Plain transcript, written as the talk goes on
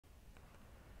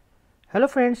Hello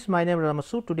friends, my name is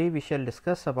Ramasu. Today we shall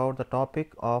discuss about the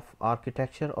topic of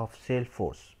architecture of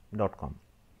Salesforce.com.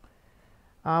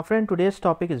 Friend, today's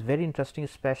topic is very interesting,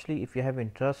 especially if you have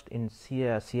interest in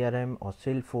CRM or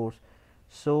Salesforce.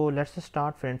 So let's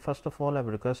start, friend. First of all, I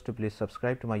would request to please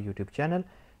subscribe to my YouTube channel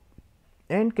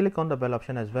and click on the bell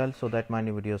option as well, so that my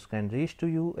new videos can reach to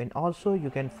you, and also you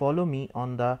can follow me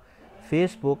on the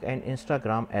Facebook and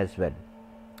Instagram as well.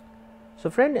 So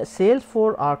friend,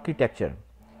 Salesforce Architecture.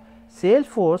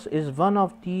 Salesforce is one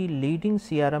of the leading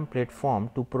CRM platform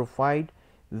to provide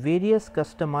various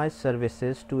customized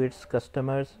services to its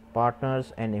customers,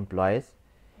 partners and employees.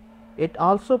 It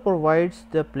also provides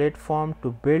the platform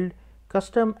to build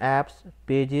custom apps,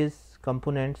 pages,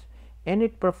 components, and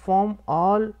it performs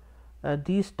all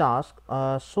these tasks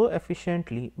so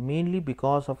efficiently, mainly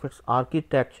because of its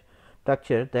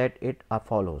architecture that it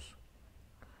follows.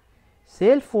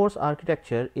 Salesforce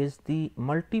architecture is the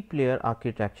multiplayer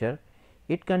architecture.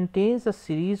 It contains a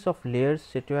series of layers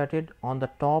situated on the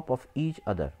top of each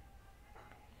other.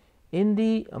 In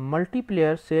the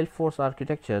multiplayer Salesforce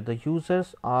architecture, the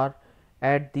users are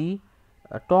at the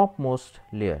topmost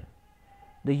layer.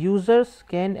 The users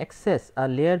can access a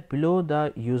layer below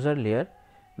the user layer,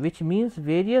 which means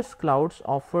various clouds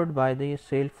offered by the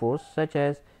Salesforce, such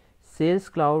as Sales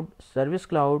Cloud, Service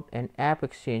Cloud and App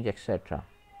Exchange, etc.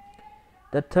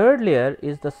 The third layer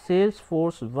is the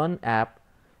Salesforce One app,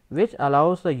 which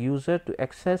allows the user to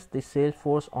access the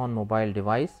Salesforce on mobile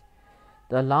device.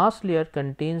 The last layer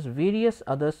contains various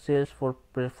other Salesforce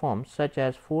platforms such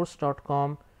as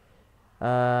Force.com,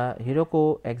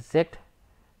 Heroku, Exact,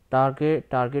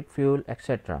 Target Fuel,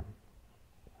 etc.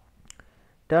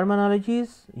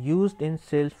 Terminologies used in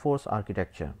Salesforce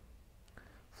architecture.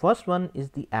 First one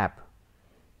is the app.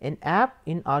 An app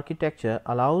in architecture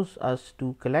allows us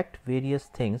to collect various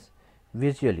things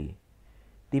visually.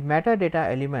 The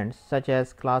metadata elements such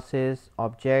as classes,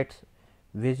 objects,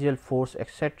 visual force,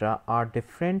 etc. are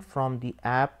different from the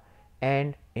app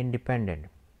and independent.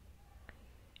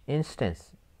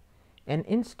 Instance. An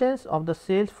instance of the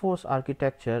Salesforce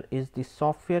architecture is the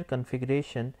software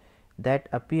configuration that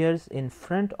appears in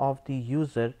front of the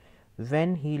user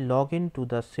when he logs into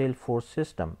the Salesforce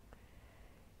system.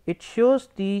 It shows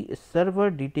the server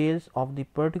details of the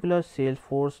particular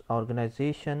Salesforce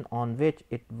organization on which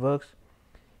it works.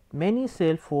 Many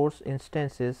Salesforce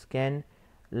instances can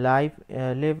live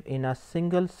in a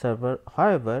single server.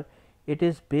 However, it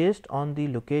is based on the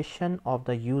location of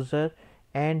the user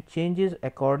and changes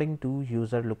according to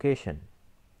user location.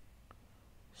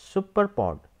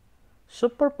 Superpod.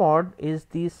 Superpod is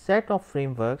the set of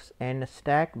frameworks and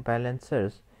stack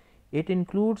balancers. It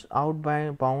includes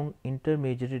outbound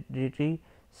intermediary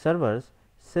servers,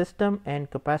 system and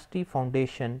capacity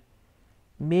foundation,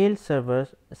 mail servers,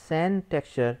 SAN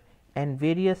texture and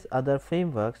various other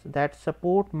frameworks that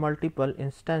support multiple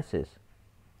instances.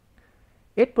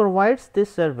 It provides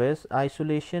this service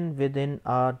isolation within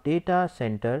a data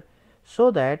center,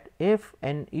 so that if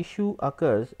an issue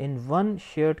occurs in one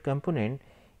shared component,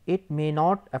 it may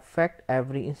not affect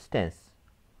every instance.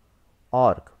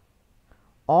 Org.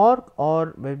 Org, or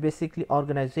basically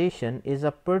organization, is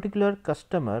a particular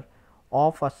customer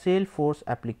of a Salesforce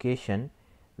application.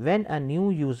 When a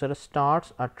new user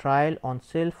starts a trial on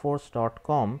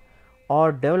Salesforce.com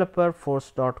or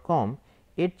developerforce.com,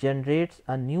 it generates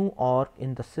a new org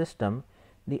in the system.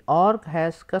 The org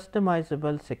has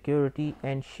customizable security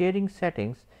and sharing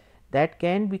settings that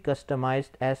can be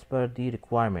customized as per the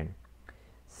requirement.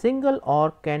 Single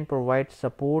org can provide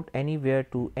support anywhere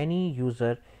to any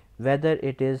user, whether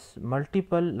it is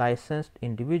multiple licensed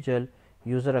individual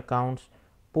user accounts,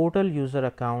 portal user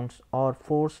accounts or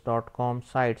Force.com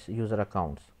sites user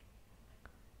accounts.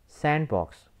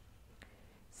 Sandbox.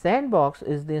 Sandbox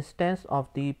is the instance of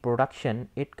the production.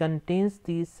 It contains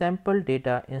the sample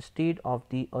data instead of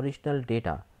the original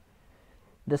data.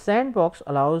 The sandbox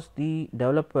allows the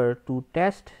developer to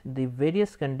test the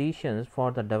various conditions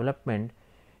for the development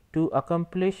to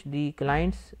accomplish the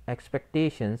client's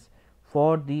expectations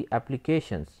for the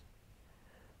applications.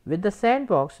 With the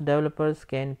sandbox, developers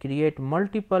can create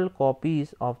multiple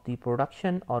copies of the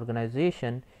production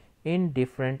organization in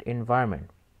different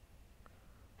environments.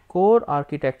 Core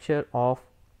architecture of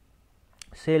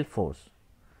Salesforce.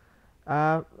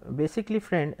 Basically,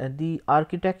 friend, the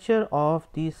architecture of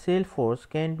the Salesforce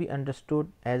can be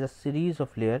understood as a series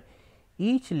of layers.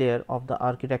 Each layer of the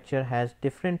architecture has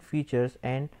different features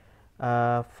and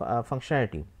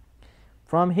functionality.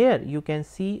 From here, you can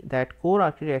see that core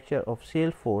architecture of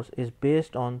Salesforce is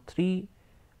based on three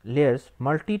layers: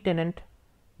 multi-tenant,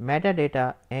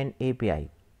 metadata and API.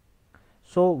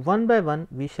 So, one by one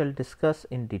we shall discuss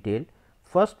in detail.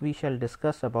 first we shall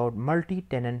discuss about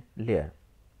multi-tenant layer.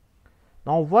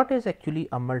 Now, what is actually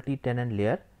a multi-tenant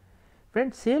layer?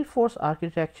 Friends, Salesforce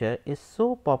architecture is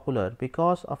so popular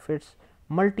because of its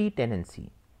multi-tenancy.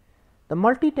 The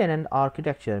multi-tenant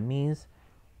architecture means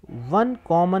one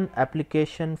common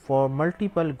application for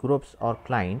multiple groups or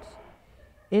clients.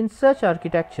 In such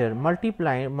architecture,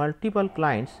 multiple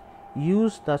clients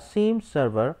use the same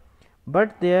server,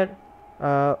 but their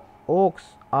OAuth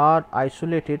are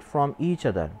isolated from each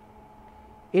other.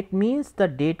 It means the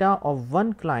data of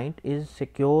one client is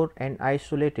secure and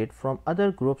isolated from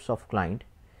other groups of client.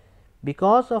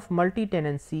 Because of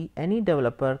multi-tenancy, any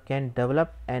developer can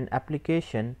develop an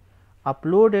application,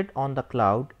 upload it on the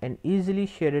cloud and easily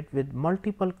share it with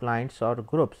multiple clients or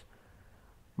groups.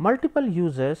 Multiple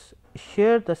users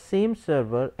share the same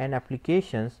server and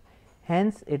applications,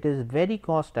 hence it is very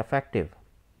cost effective.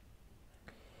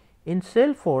 In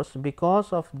Salesforce,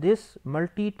 because of this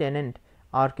multi-tenant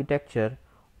architecture,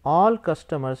 all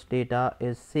customers' data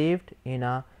is saved in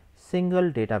a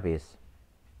single database.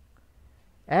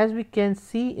 As we can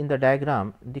see in the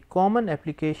diagram, the common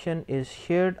application is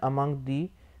shared among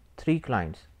the 3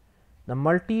 clients. The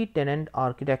multi-tenant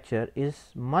architecture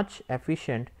is much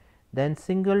efficient than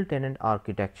single tenant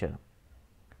architecture.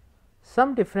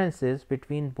 Some differences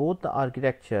between both the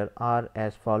architecture are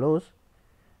as follows.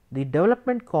 The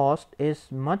development cost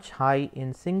is much high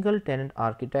in single tenant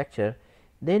architecture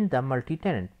than the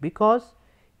multi-tenant, because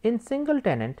in single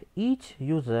tenant each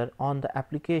user on the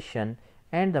application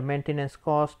and the maintenance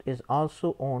cost is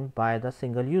also owned by the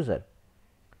single user.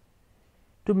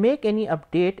 To make any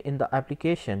update in the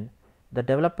application, the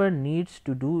developer needs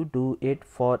to do it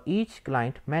for each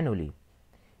client manually,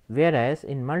 whereas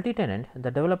in multi-tenant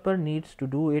the developer needs to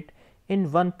do it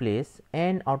in one place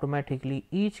and automatically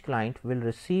each client will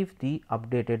receive the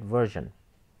updated version.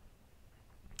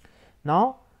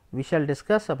 Now, we shall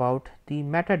discuss about the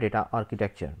metadata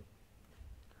architecture.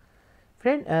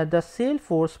 Friend, the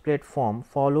Salesforce platform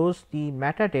follows the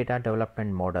metadata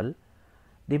development model.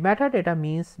 The metadata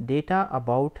means data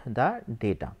about the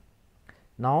data.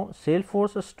 Now,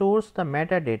 Salesforce stores the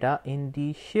metadata in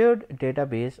the shared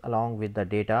database along with the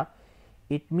data.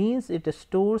 It means it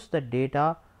stores the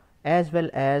data as well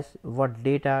as what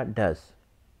data does.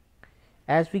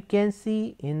 As we can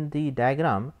see in the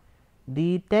diagram,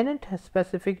 the tenant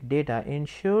specific data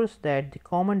ensures that the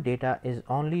common data is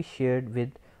only shared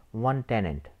with one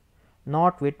tenant,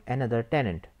 not with another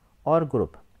tenant or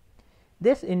group.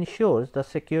 This ensures the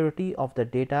security of the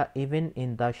data even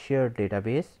in the shared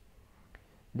database.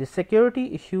 The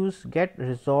security issues get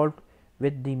resolved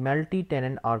with the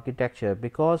multi-tenant architecture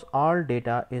because all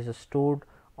data is stored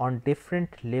on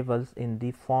different levels in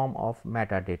the form of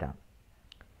metadata.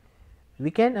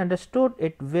 We can understood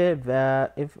it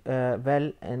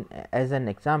as an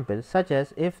example, such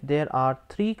as if there are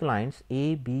 3 clients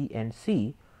A, B and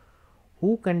C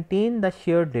who contain the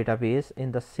shared database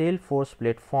in the Salesforce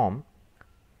platform.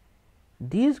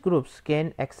 These groups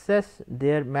can access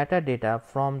their metadata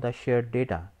from the shared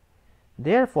data.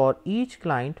 Therefore, each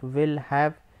client will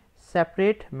have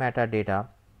separate metadata.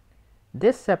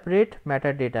 This separate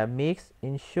metadata makes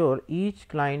ensure each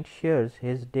client shares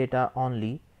his data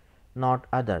only, not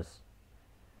others.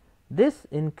 This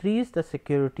increases the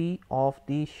security of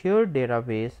the shared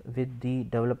database with the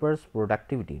developer's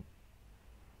productivity.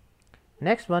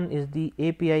 Next one is the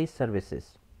API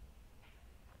services.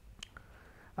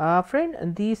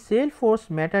 Friend, the Salesforce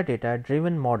metadata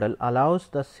driven model allows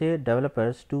the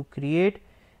developers to create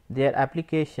their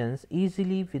applications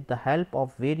easily with the help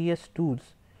of various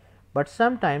tools, but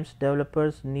sometimes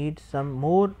developers need some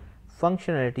more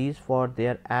functionalities for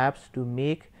their apps to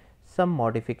make some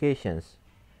modifications.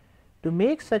 To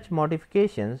make such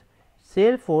modifications,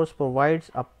 Salesforce provides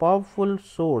a powerful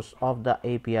source of the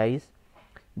APIs.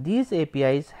 These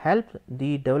APIs help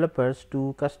the developers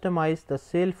to customize the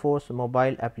Salesforce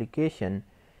mobile application.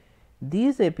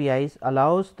 These APIs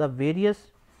allows the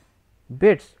various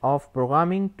bits of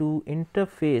programming to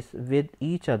interface with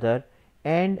each other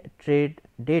and trade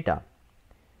data.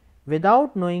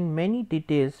 Without knowing many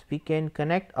details, we can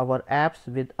connect our apps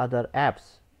with other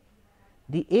apps.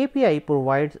 The API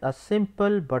provides a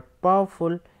simple but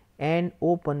powerful and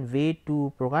open way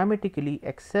to programmatically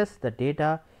access the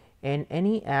data in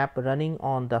any app running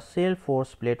on the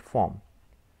Salesforce platform.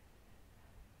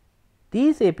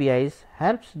 These APIs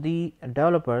helps the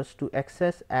developers to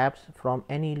access apps from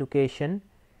any location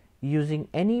using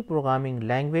any programming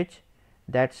language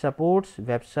that supports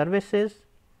web services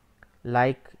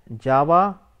like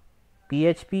Java,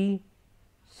 PHP,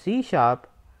 C#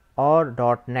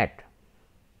 or .NET.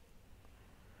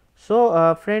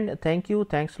 So friend, thank you,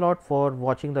 thanks a lot for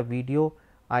watching the video.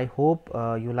 I hope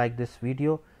you like this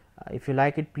video. If you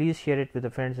like it, please share it with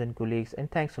the friends and colleagues, and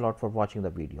thanks a lot for watching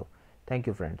the video. Thank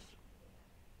you, friends.